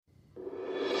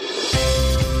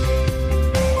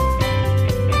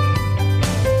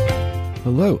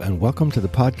Hello, and welcome to the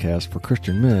podcast for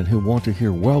Christian men who want to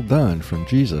hear well done from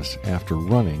Jesus after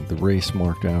running the race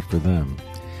marked out for them.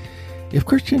 If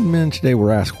Christian men today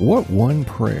were asked, what one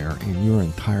prayer in your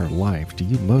entire life do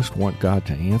you most want God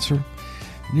to answer?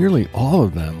 Nearly all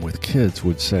of them with kids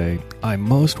would say, I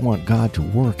most want God to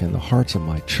work in the hearts of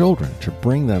my children to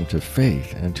bring them to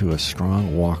faith and to a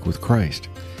strong walk with Christ.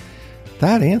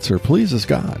 That answer pleases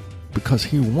God because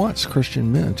He wants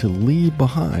Christian men to leave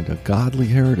behind a godly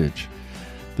heritage.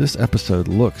 This episode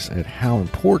looks at how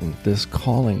important this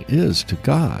calling is to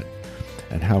God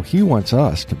and how He wants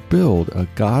us to build a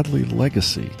godly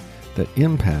legacy that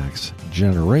impacts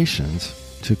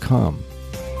generations to come.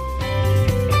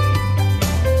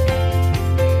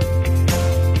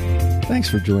 Thanks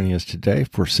for joining us today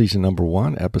for season number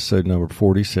 1, episode number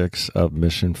 46 of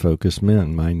Mission Focused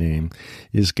Men. My name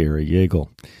is Gary Yeagle.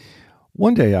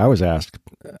 One day I was asked,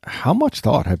 how much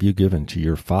thought have you given to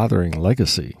your fathering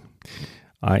legacy?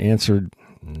 I answered,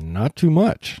 not too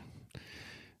much.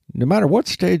 No matter what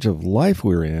stage of life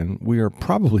we're in, we are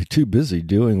probably too busy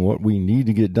doing what we need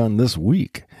to get done this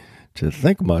week to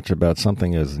think much about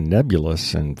something as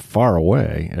nebulous and far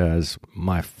away as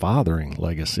my fathering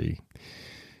legacy.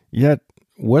 Yet,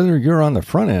 whether you're on the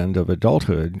front end of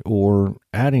adulthood or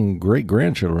adding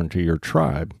great-grandchildren to your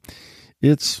tribe,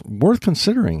 it's worth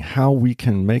considering how we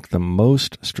can make the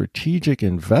most strategic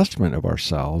investment of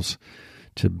ourselves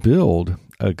to build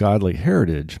a godly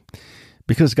heritage,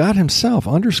 because God Himself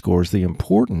underscores the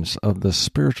importance of the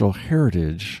spiritual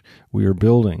heritage we are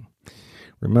building.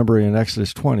 Remember in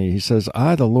Exodus 20, He says,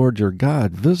 I, the Lord your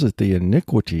God, visit the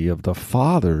iniquity of the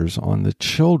fathers on the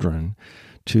children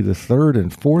to the third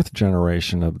and fourth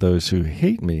generation of those who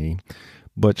hate me,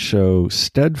 but show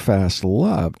steadfast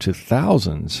love to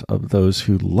thousands of those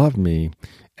who love me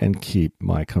and keep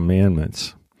my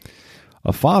commandments.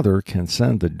 A father can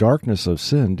send the darkness of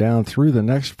sin down through the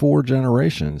next 4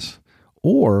 generations,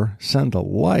 or send the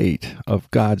light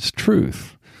of God's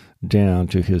truth down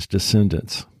to his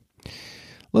descendants.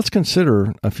 Let's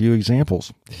consider a few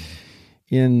examples.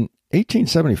 In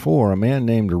 1874, a man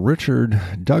named Richard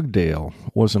Dugdale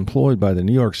was employed by the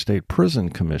New York State Prison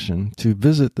Commission to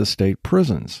visit the state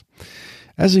prisons.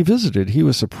 As he visited, he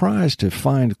was surprised to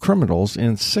find criminals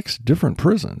in 6 different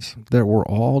prisons that were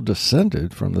all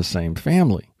descended from the same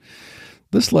family.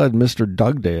 This led Mr.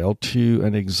 Dugdale to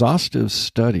an exhaustive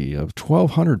study of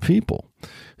 1,200 people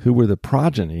who were the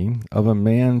progeny of a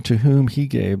man to whom he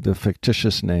gave the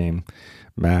fictitious name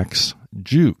Max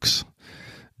Jukes.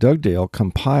 Dugdale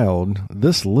compiled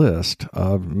this list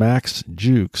of Max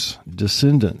Jukes'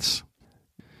 descendants.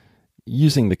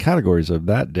 Using the categories of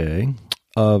that day,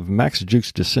 of Max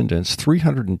Jukes' descendants,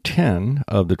 310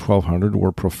 of the 1,200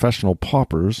 were professional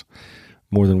paupers,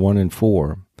 more than 1 in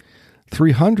 4.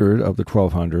 300 of the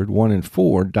 1,200, 1 in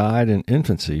 4, died in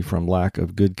infancy from lack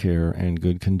of good care and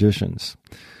good conditions.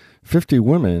 50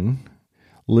 women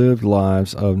lived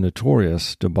lives of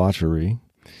notorious debauchery.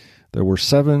 There were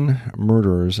 7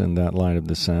 murderers in that line of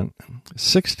descent.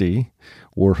 60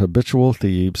 were habitual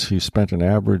thieves who spent an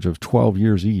average of 12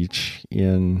 years each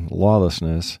in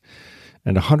lawlessness,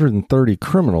 and 130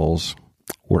 criminals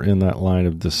were in that line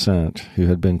of descent who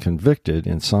had been convicted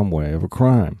in some way of a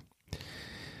crime.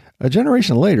 A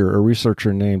generation later, a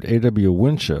researcher named A.W.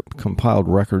 Winship compiled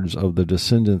records of the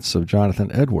descendants of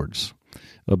Jonathan Edwards,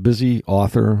 a busy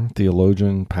author,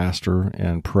 theologian, pastor,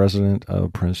 and president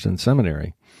of Princeton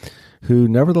Seminary, who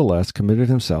nevertheless committed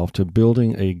himself to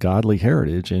building a godly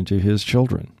heritage into his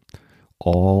children,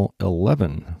 all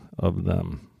 11 of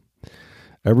them.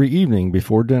 Every evening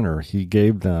before dinner, he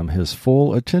gave them his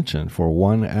full attention for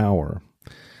 1 hour,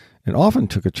 and often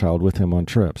took a child with him on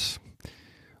trips.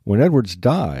 When Edwards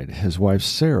died, his wife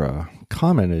Sarah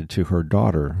commented to her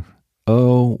daughter,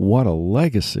 "Oh, what a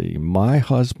legacy my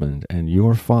husband and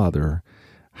your father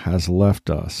has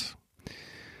left us."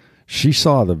 She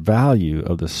saw the value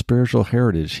of the spiritual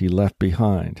heritage he left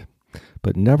behind,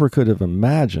 but never could have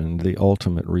imagined the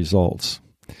ultimate results.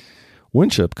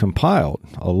 Winship compiled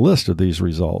a list of these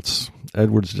results,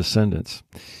 Edwards' descendants,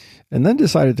 and then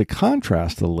decided to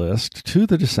contrast the list to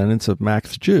the descendants of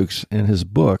Max Jukes in his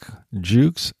book,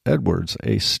 Jukes Edwards,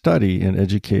 A Study in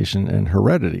Education and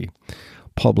Heredity,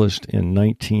 published in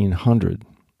 1900.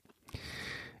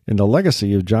 In the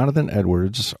legacy of Jonathan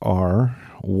Edwards are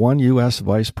 1 U.S.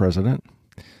 vice president,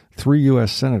 3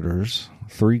 U.S. senators,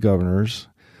 3 governors,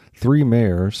 3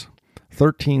 mayors,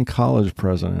 13 college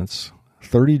presidents,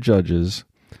 30 judges,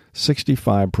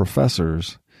 65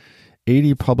 professors,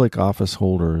 80 public office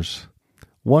holders,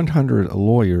 100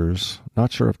 lawyers,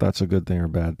 not sure if that's a good thing or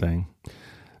bad thing,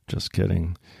 just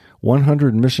kidding,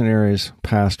 100 missionaries,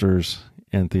 pastors,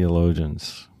 and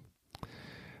theologians.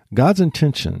 God's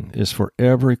intention is for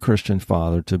every Christian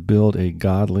father to build a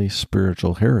godly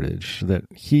spiritual heritage that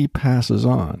he passes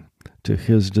on to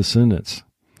his descendants.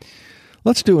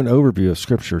 Let's do an overview of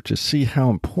Scripture to see how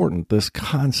important this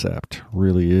concept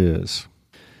really is.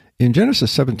 In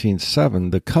Genesis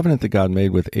 17:7, the covenant that God made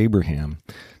with Abraham,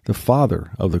 the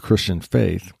father of the Christian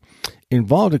faith,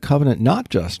 involved a covenant not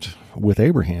just with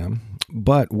Abraham,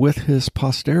 but with his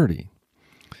posterity.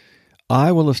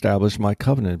 I will establish my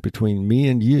covenant between me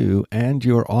and you and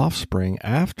your offspring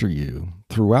after you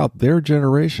throughout their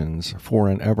generations for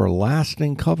an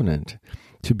everlasting covenant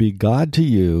to be God to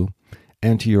you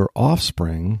and to your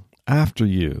offspring after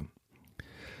you.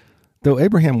 Though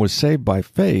Abraham was saved by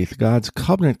faith, God's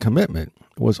covenant commitment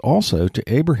was also to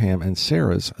Abraham and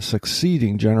Sarah's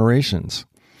succeeding generations.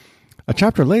 A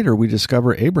chapter later, we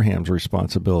discover Abraham's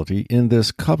responsibility in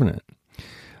this covenant.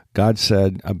 God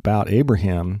said about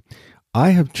Abraham,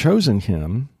 I have chosen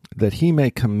him that he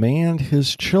may command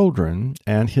his children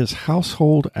and his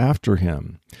household after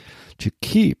him to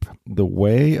keep the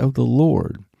way of the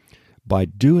Lord by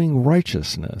doing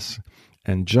righteousness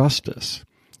and justice,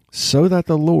 so that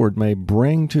the Lord may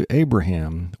bring to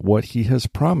Abraham what he has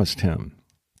promised him.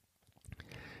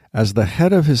 As the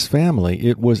head of his family,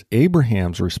 it was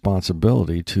Abraham's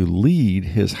responsibility to lead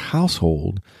his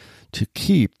household to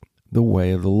keep the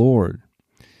way of the Lord.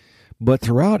 But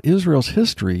throughout Israel's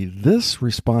history, this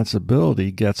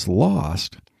responsibility gets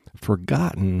lost,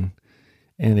 forgotten,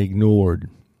 and ignored.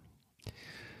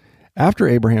 After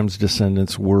Abraham's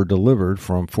descendants were delivered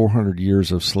from 400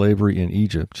 years of slavery in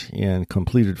Egypt and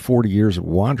completed 40 years of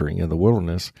wandering in the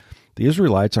wilderness, the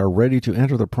Israelites are ready to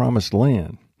enter the promised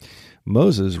land.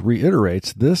 Moses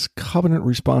reiterates this covenant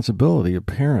responsibility of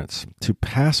parents to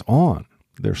pass on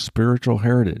their spiritual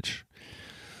heritage.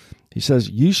 He says,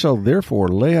 You shall therefore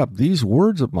lay up these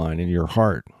words of mine in your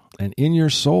heart and in your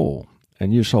soul,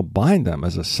 and you shall bind them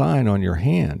as a sign on your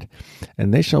hand,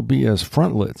 and they shall be as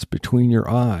frontlets between your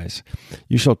eyes.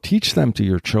 You shall teach them to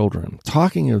your children,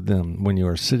 talking of them when you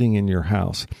are sitting in your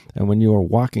house, and when you are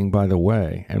walking by the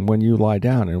way, and when you lie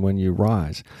down, and when you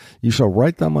rise. You shall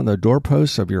write them on the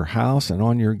doorposts of your house and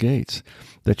on your gates,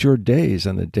 that your days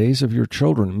and the days of your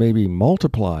children may be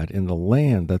multiplied in the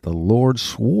land that the Lord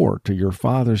swore to your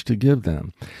fathers to give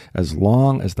them, as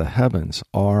long as the heavens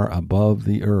are above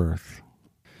the earth.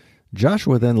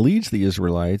 Joshua then leads the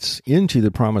Israelites into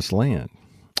the promised land.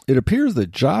 It appears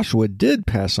that Joshua did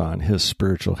pass on his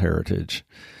spiritual heritage.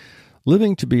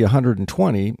 Living to be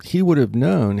 120, he would have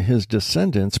known his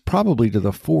descendants probably to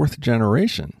the fourth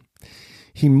generation.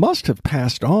 He must have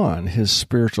passed on his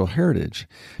spiritual heritage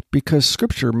because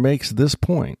Scripture makes this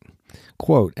point,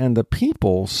 quote, And the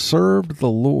people served the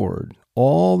Lord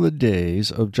all the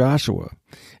days of Joshua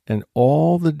and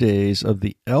all the days of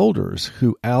the elders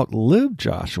who outlived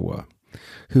Joshua,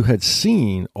 who had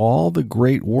seen all the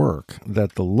great work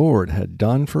that the Lord had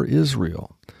done for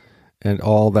Israel. And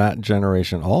all that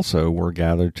generation also were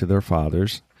gathered to their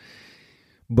fathers.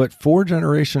 But 4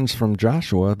 generations from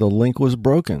Joshua, the link was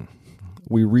broken.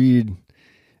 We read,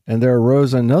 And there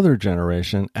arose another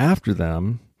generation after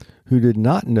them who did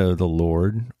not know the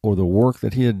Lord or the work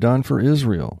that he had done for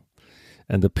Israel.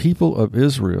 And the people of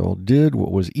Israel did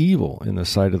what was evil in the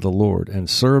sight of the Lord, and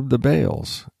served the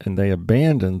Baals, and they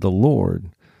abandoned the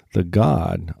Lord, the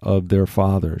God of their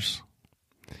fathers.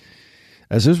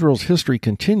 As Israel's history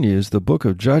continues, the book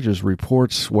of Judges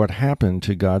reports what happened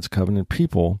to God's covenant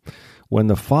people when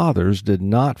the fathers did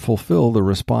not fulfill the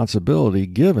responsibility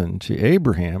given to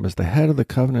Abraham as the head of the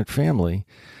covenant family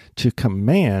to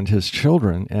command his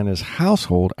children and his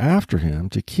household after him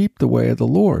to keep the way of the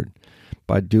Lord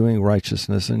by doing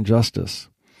righteousness and justice.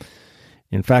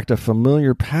 In fact, a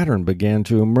familiar pattern began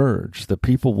to emerge. The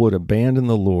people would abandon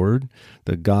the Lord,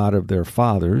 the God of their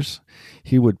fathers.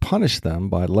 He would punish them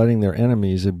by letting their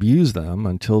enemies abuse them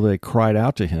until they cried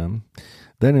out to him.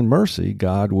 Then in mercy,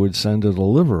 God would send a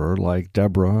deliverer like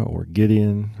Deborah or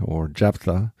Gideon or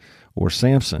Jephthah or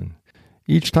Samson.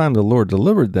 Each time the Lord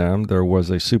delivered them, there was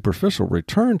a superficial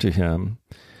return to him,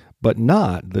 but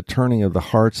not the turning of the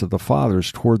hearts of the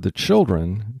fathers toward the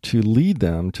children to lead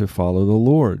them to follow the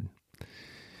Lord.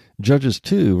 Judges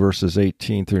 2, verses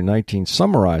 18 through 19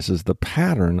 summarizes the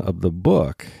pattern of the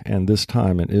book and this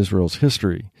time in Israel's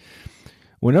history.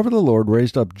 Whenever the Lord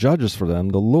raised up judges for them,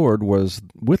 the Lord was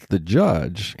with the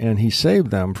judge, and he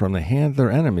saved them from the hand of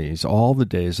their enemies all the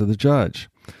days of the judge.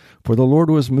 For the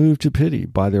Lord was moved to pity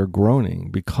by their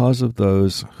groaning because of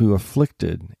those who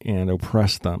afflicted and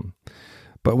oppressed them.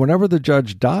 But whenever the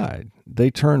judge died,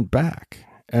 they turned back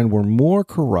and were more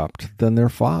corrupt than their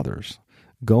fathers,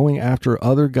 going after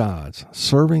other gods,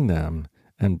 serving them,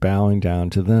 and bowing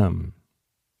down to them.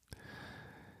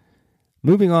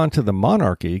 Moving on to the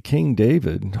monarchy, King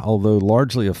David, although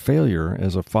largely a failure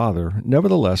as a father,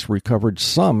 nevertheless recovered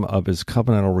some of his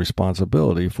covenantal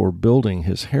responsibility for building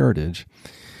his heritage,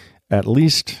 at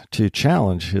least to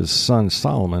challenge his son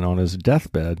Solomon on his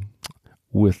deathbed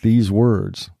with these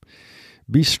words,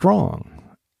 "Be strong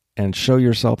and show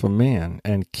yourself a man,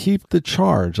 and keep the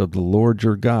charge of the Lord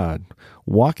your God,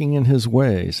 walking in his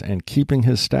ways and keeping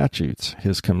his statutes,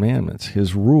 his commandments,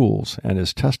 his rules, and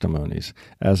his testimonies,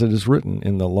 as it is written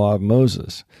in the law of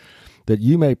Moses, that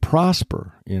you may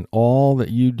prosper in all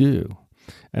that you do,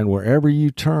 and wherever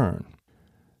you turn,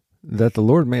 that the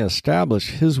Lord may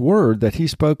establish his word that he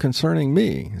spoke concerning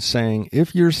me, saying,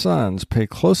 if your sons pay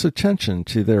close attention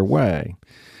to their way,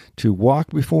 to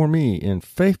walk before me in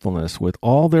faithfulness with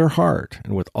all their heart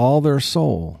and with all their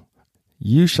soul,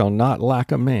 you shall not lack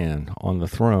a man on the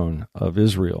throne of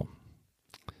Israel."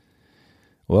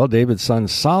 Well, David's son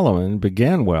Solomon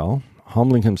began well,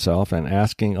 humbling himself and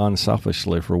asking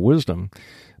unselfishly for wisdom.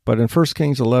 But in 1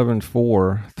 Kings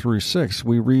 11:4-6,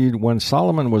 we read, "When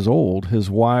Solomon was old, his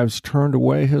wives turned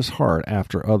away his heart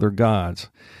after other gods,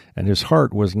 and his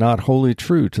heart was not wholly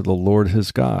true to the Lord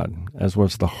his God, as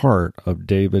was the heart of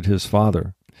David his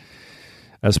father."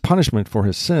 As punishment for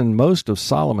his sin, most of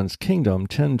Solomon's kingdom,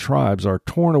 10 tribes, are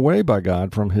torn away by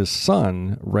God from his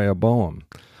son Rehoboam,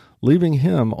 leaving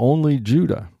him only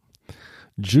Judah.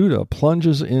 Judah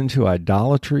plunges into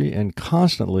idolatry and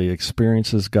constantly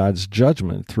experiences God's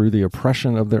judgment through the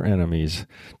oppression of their enemies,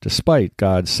 despite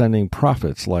God sending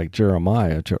prophets like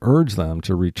Jeremiah to urge them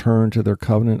to return to their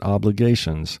covenant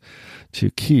obligations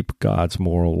to keep God's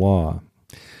moral law.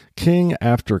 King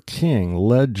after king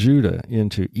led Judah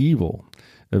into evil,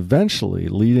 eventually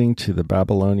leading to the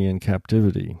Babylonian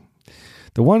captivity.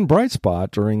 The one bright spot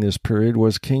during this period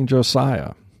was King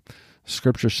Josiah.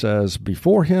 Scripture says,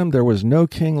 "Before him there was no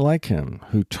king like him,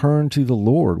 who turned to the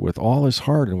Lord with all his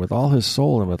heart and with all his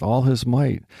soul and with all his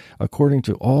might, according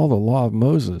to all the law of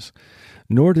Moses,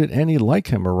 nor did any like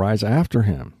him arise after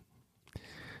him."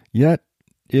 Yet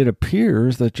it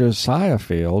appears that Josiah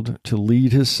failed to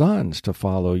lead his sons to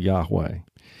follow Yahweh.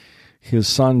 His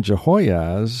son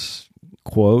Jehoiaz,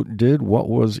 quote, "did what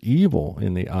was evil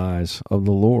in the eyes of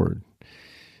the Lord,"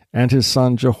 and his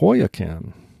son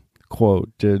Jehoiakim, quote,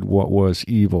 "did what was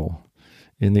evil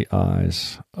in the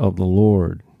eyes of the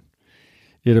Lord."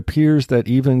 It appears that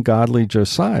even godly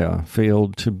Josiah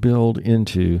failed to build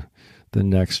into the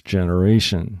next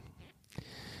generation.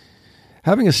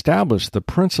 Having established the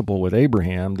principle with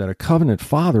Abraham that a covenant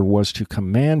father was to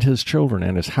command his children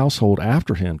and his household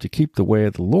after him to keep the way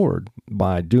of the Lord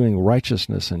by doing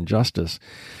righteousness and justice,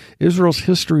 Israel's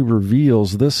history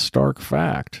reveals this stark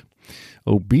fact.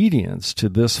 Obedience to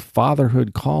this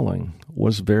fatherhood calling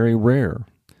was very rare.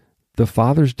 The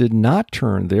fathers did not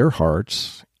turn their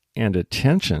hearts and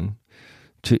attention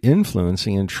to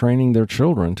influencing and training their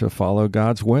children to follow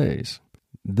God's ways.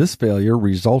 This failure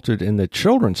resulted in the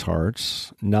children's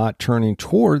hearts not turning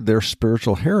toward their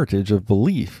spiritual heritage of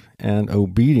belief and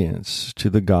obedience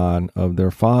to the God of their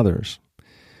fathers.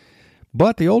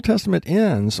 But the Old Testament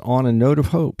ends on a note of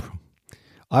hope.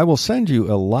 "I will send you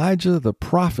Elijah the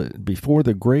prophet before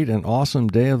the great and awesome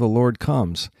day of the Lord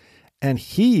comes, and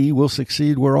he will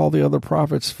succeed where all the other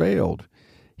prophets failed.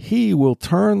 He will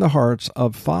turn the hearts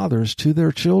of fathers to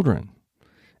their children,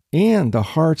 and the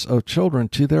hearts of children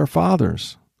to their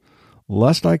fathers,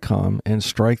 lest I come and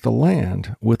strike the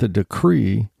land with a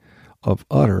decree of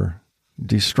utter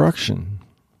destruction."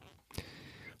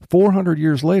 400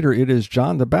 years later, it is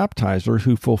John the Baptizer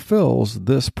who fulfills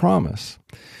this promise.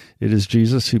 It is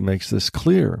Jesus who makes this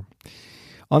clear.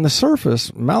 On the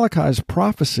surface, Malachi's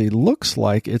prophecy looks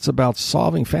like it's about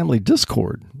solving family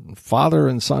discord, father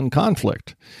and son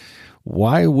conflict.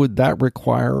 Why would that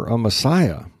require a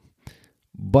Messiah?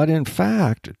 But in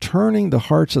fact, turning the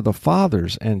hearts of the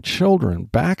fathers and children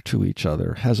back to each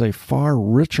other has a far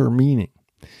richer meaning.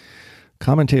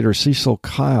 Commentator Cecil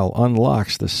Kyle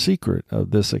unlocks the secret of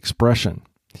this expression.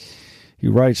 He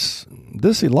writes,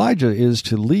 "This Elijah is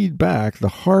to lead back the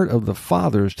heart of the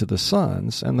fathers to the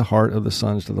sons and the heart of the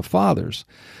sons to the fathers.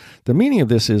 The meaning of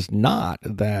this is not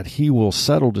that he will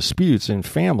settle disputes in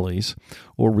families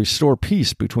or restore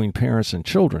peace between parents and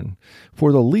children,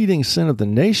 for the leading sin of the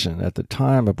nation at the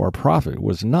time of our prophet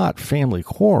was not family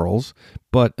quarrels,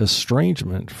 but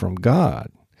estrangement from God.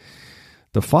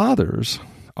 The fathers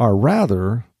are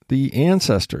rather the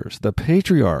ancestors, the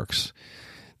patriarchs,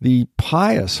 the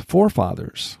pious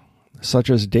forefathers,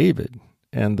 such as David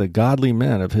and the godly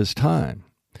men of his time.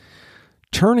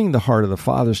 Turning the heart of the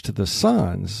fathers to the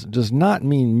sons does not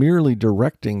mean merely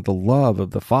directing the love of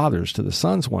the fathers to the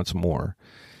sons once more,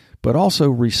 but also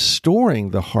restoring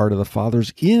the heart of the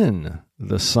fathers in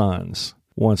the sons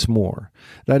once more.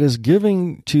 That is,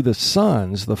 giving to the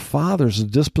sons the father's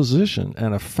disposition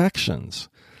and affections.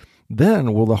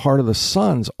 Then will the heart of the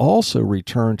sons also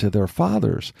return to their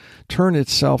fathers, turn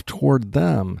itself toward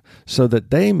them, so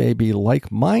that they may be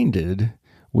like-minded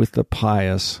with the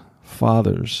pious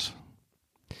fathers.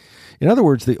 In other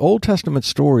words, the Old Testament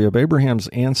story of Abraham's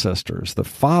ancestors, the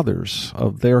fathers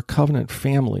of their covenant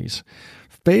families,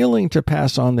 failing to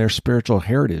pass on their spiritual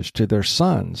heritage to their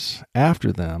sons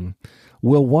after them,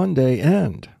 will one day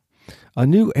end. A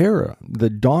new era, the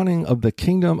dawning of the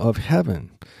kingdom of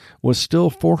heaven, was still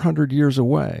 400 years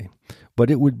away, but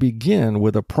it would begin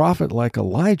with a prophet like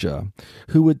Elijah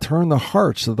who would turn the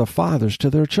hearts of the fathers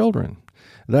to their children.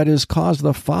 That is, cause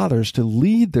the fathers to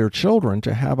lead their children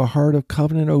to have a heart of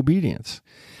covenant obedience,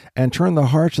 and turn the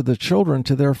hearts of the children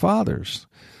to their fathers.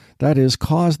 That is,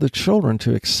 cause the children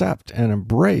to accept and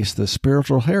embrace the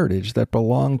spiritual heritage that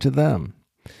belonged to them.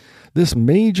 This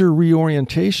major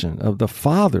reorientation of the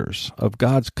fathers of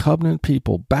God's covenant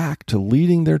people back to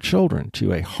leading their children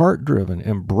to a heart-driven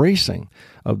embracing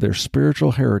of their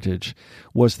spiritual heritage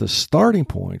was the starting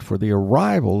point for the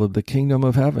arrival of the kingdom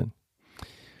of heaven.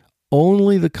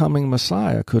 Only the coming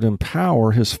Messiah could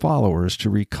empower his followers to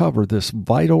recover this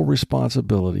vital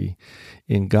responsibility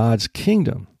in God's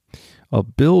kingdom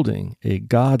of building a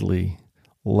godly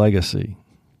legacy.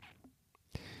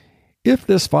 If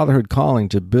this fatherhood calling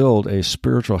to build a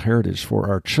spiritual heritage for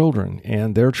our children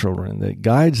and their children that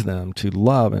guides them to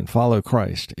love and follow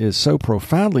Christ is so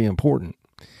profoundly important,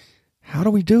 how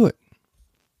do we do it?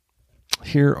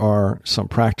 Here are some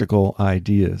practical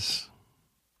ideas.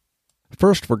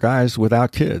 First, for guys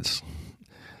without kids,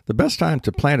 the best time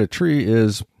to plant a tree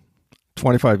is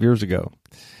 25 years ago.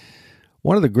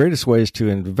 One of the greatest ways to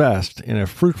invest in a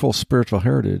fruitful spiritual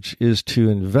heritage is to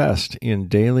invest in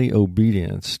daily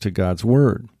obedience to God's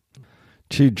Word.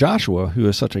 To Joshua, who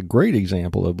is such a great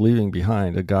example of leaving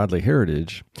behind a godly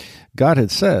heritage, God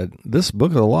had said, "This book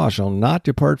of the law shall not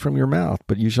depart from your mouth,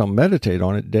 but you shall meditate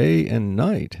on it day and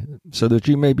night, so that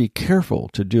you may be careful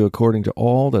to do according to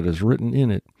all that is written in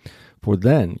it. For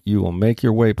then you will make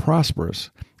your way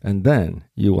prosperous, and then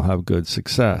you will have good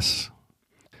success."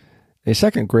 A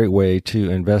second great way to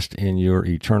invest in your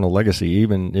eternal legacy,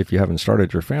 even if you haven't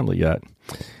started your family yet,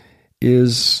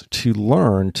 is to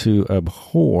learn to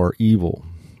abhor evil.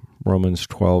 Romans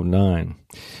 12:9.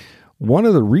 One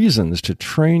of the reasons to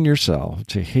train yourself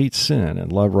to hate sin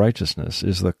and love righteousness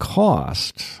is the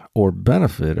cost or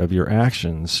benefit of your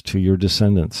actions to your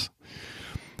descendants.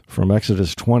 From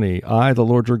Exodus 20, "I, the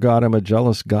Lord your God, am a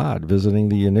jealous God, visiting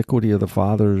the iniquity of the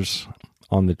fathers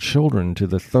on the children to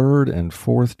the third and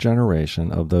fourth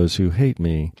generation of those who hate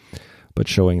me, but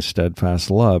showing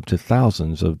steadfast love to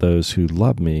thousands of those who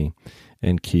love me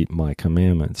and keep my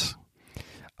commandments."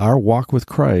 Our walk with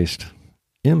Christ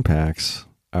impacts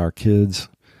our kids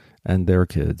and their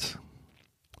kids.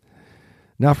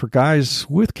 Now, for guys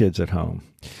with kids at home,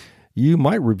 you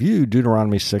might review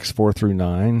Deuteronomy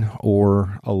 6:4-9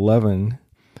 or 11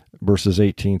 verses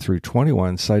 18 through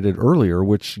 21 cited earlier,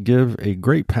 which give a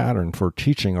great pattern for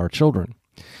teaching our children.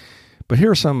 But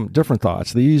here are some different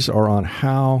thoughts. These are on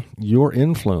how your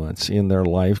influence in their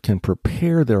life can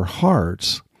prepare their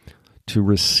hearts to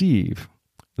receive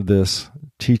this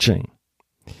teaching.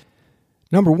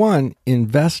 Number one,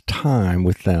 invest time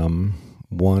with them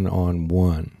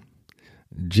one-on-one.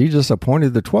 Jesus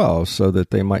appointed the 12 so that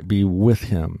they might be with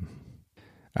him.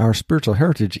 Our spiritual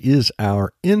heritage is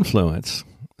our influence,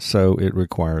 so it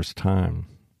requires time.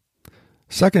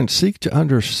 Second, seek to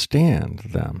understand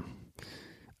them.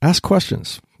 Ask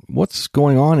questions. What's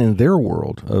going on in their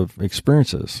world of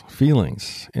experiences,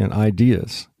 feelings, and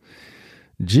ideas?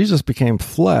 Jesus became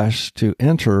flesh to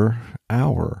enter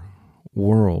our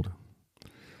world.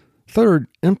 Third,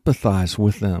 empathize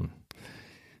with them.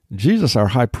 Jesus, our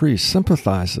high priest,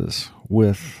 sympathizes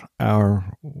with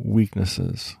our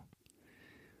weaknesses.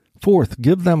 Fourth,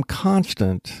 give them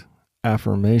constant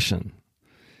affirmation.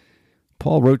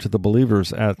 Paul wrote to the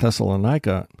believers at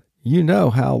Thessalonica, "You know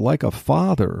how, like a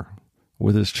father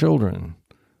with his children,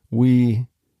 we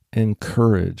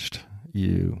encouraged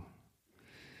you."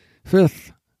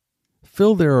 Fifth,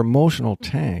 fill their emotional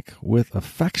tank with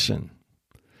affection.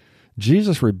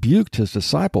 Jesus rebuked his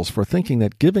disciples for thinking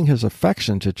that giving his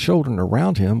affection to children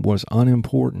around him was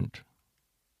unimportant.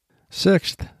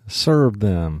 Sixth, serve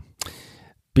them.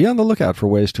 Be on the lookout for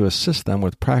ways to assist them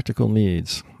with practical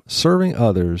needs. Serving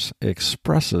others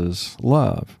expresses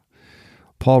love.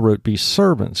 Paul wrote, "Be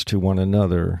servants to one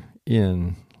another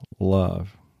in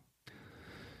love."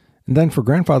 And then for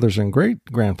grandfathers and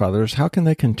great-grandfathers, how can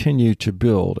they continue to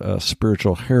build a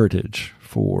spiritual heritage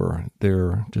for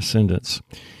their descendants?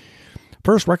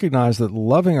 First, recognize that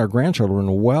loving our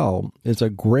grandchildren well is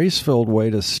a grace-filled way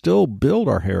to still build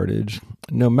our heritage,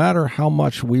 no matter how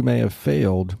much we may have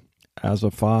failed as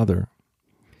a father.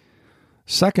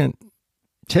 Second,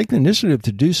 take the initiative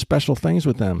to do special things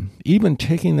with them, even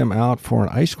taking them out for an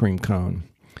ice cream cone.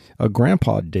 A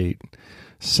grandpa date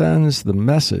sends the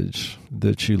message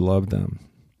that you love them.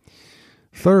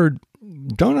 Third,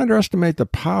 don't underestimate the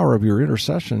power of your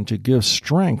intercession to give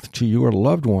strength to your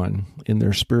loved one in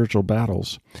their spiritual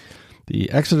battles.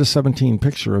 The Exodus 17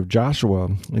 picture of Joshua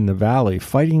in the valley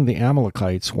fighting the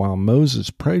Amalekites while Moses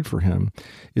prayed for him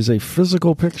is a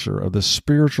physical picture of the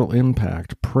spiritual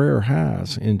impact prayer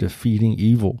has in defeating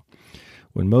evil.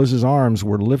 When Moses' arms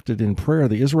were lifted in prayer,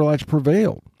 the Israelites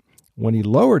prevailed. When he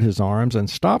lowered his arms and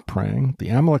stopped praying, the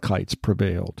Amalekites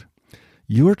prevailed.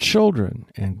 Your children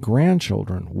and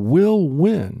grandchildren will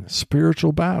win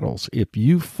spiritual battles if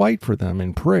you fight for them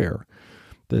in prayer,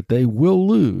 that they will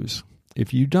lose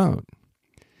if you don't.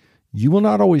 You will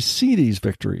not always see these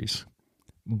victories,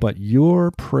 but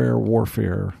your prayer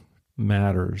warfare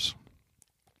matters.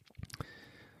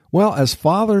 Well, as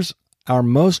fathers, our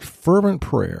most fervent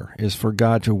prayer is for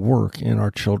God to work in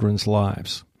our children's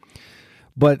lives.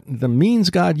 But the means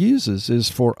God uses is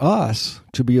for us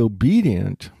to be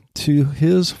obedient to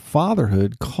his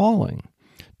fatherhood calling,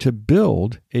 to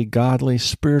build a godly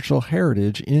spiritual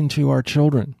heritage into our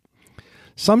children.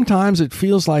 Sometimes it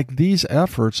feels like these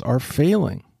efforts are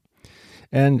failing,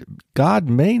 and God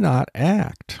may not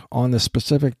act on the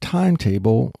specific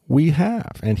timetable we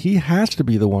have, and he has to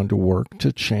be the one to work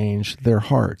to change their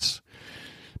hearts.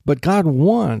 But God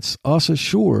wants us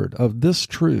assured of this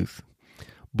truth.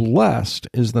 Blessed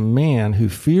is the man who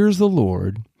fears the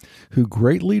Lord, who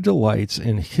greatly delights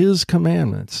in his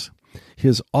commandments.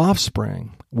 His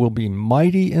offspring will be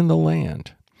mighty in the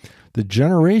land. The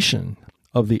generation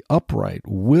of the upright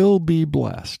will be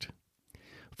blessed,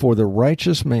 for the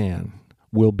righteous man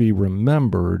will be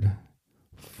remembered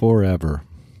forever.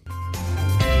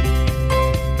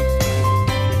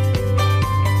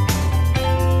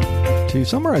 To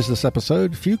summarize this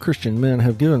episode, few Christian men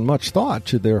have given much thought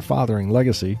to their fathering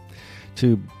legacy,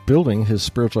 to building his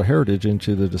spiritual heritage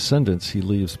into the descendants he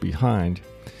leaves behind.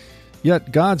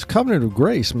 Yet God's covenant of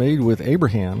grace made with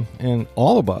Abraham and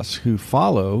all of us who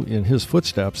follow in his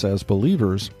footsteps as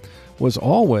believers was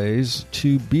always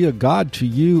to be a God to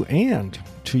you and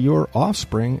to your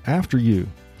offspring after you.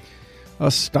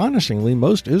 Astonishingly,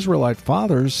 most Israelite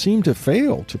fathers seem to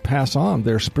fail to pass on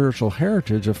their spiritual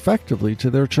heritage effectively to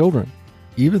their children,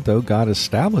 even though God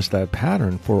established that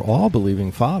pattern for all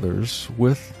believing fathers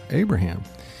with Abraham.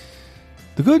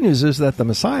 The good news is that the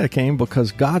Messiah came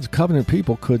because God's covenant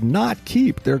people could not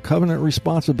keep their covenant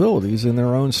responsibilities in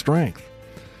their own strength.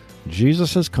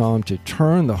 Jesus has come to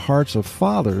turn the hearts of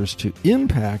fathers to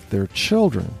impact their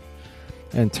children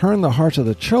and turn the hearts of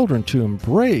the children to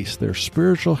embrace their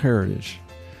spiritual heritage.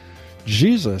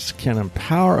 Jesus can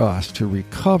empower us to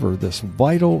recover this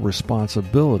vital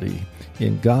responsibility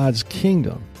in God's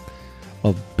kingdom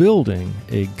of building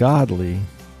a godly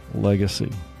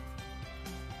legacy.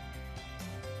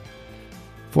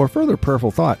 For further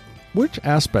prayerful thought, which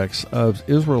aspects of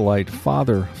Israelite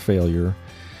father failure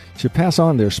to pass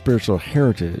on their spiritual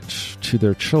heritage to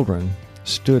their children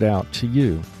stood out to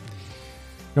you?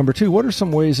 Number 2, what are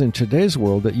some ways in today's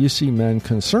world that you see men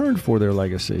concerned for their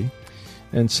legacy,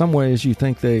 and some ways you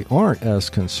think they aren't as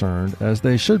concerned as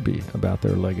they should be about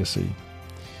their legacy?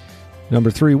 Number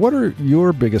 3, what are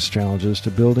your biggest challenges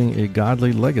to building a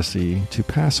godly legacy to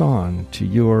pass on to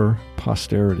your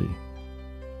posterity?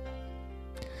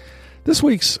 This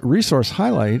week's resource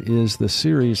highlight is the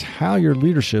series How Your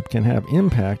Leadership Can Have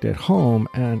Impact at Home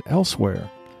and Elsewhere.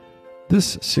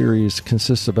 This series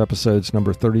consists of episodes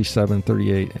number 37,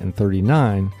 38, and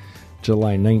 39,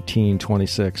 July 19,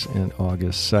 26, and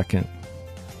August 2nd.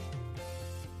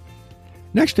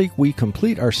 Next week, we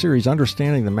complete our series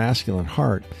Understanding the Masculine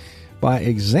Heart by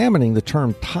examining the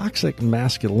term toxic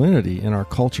masculinity in our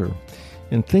culture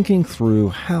and thinking through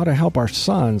how to help our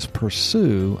sons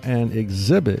pursue and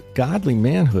exhibit godly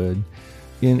manhood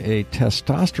in a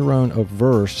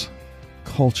testosterone-averse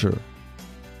culture.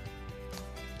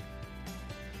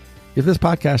 If this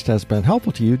podcast has been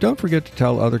helpful to you, don't forget to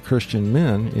tell other Christian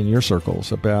men in your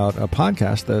circles about a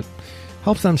podcast that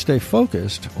helps them stay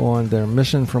focused on their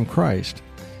mission from Christ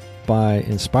by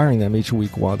inspiring them each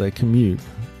week while they commute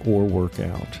or work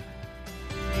out.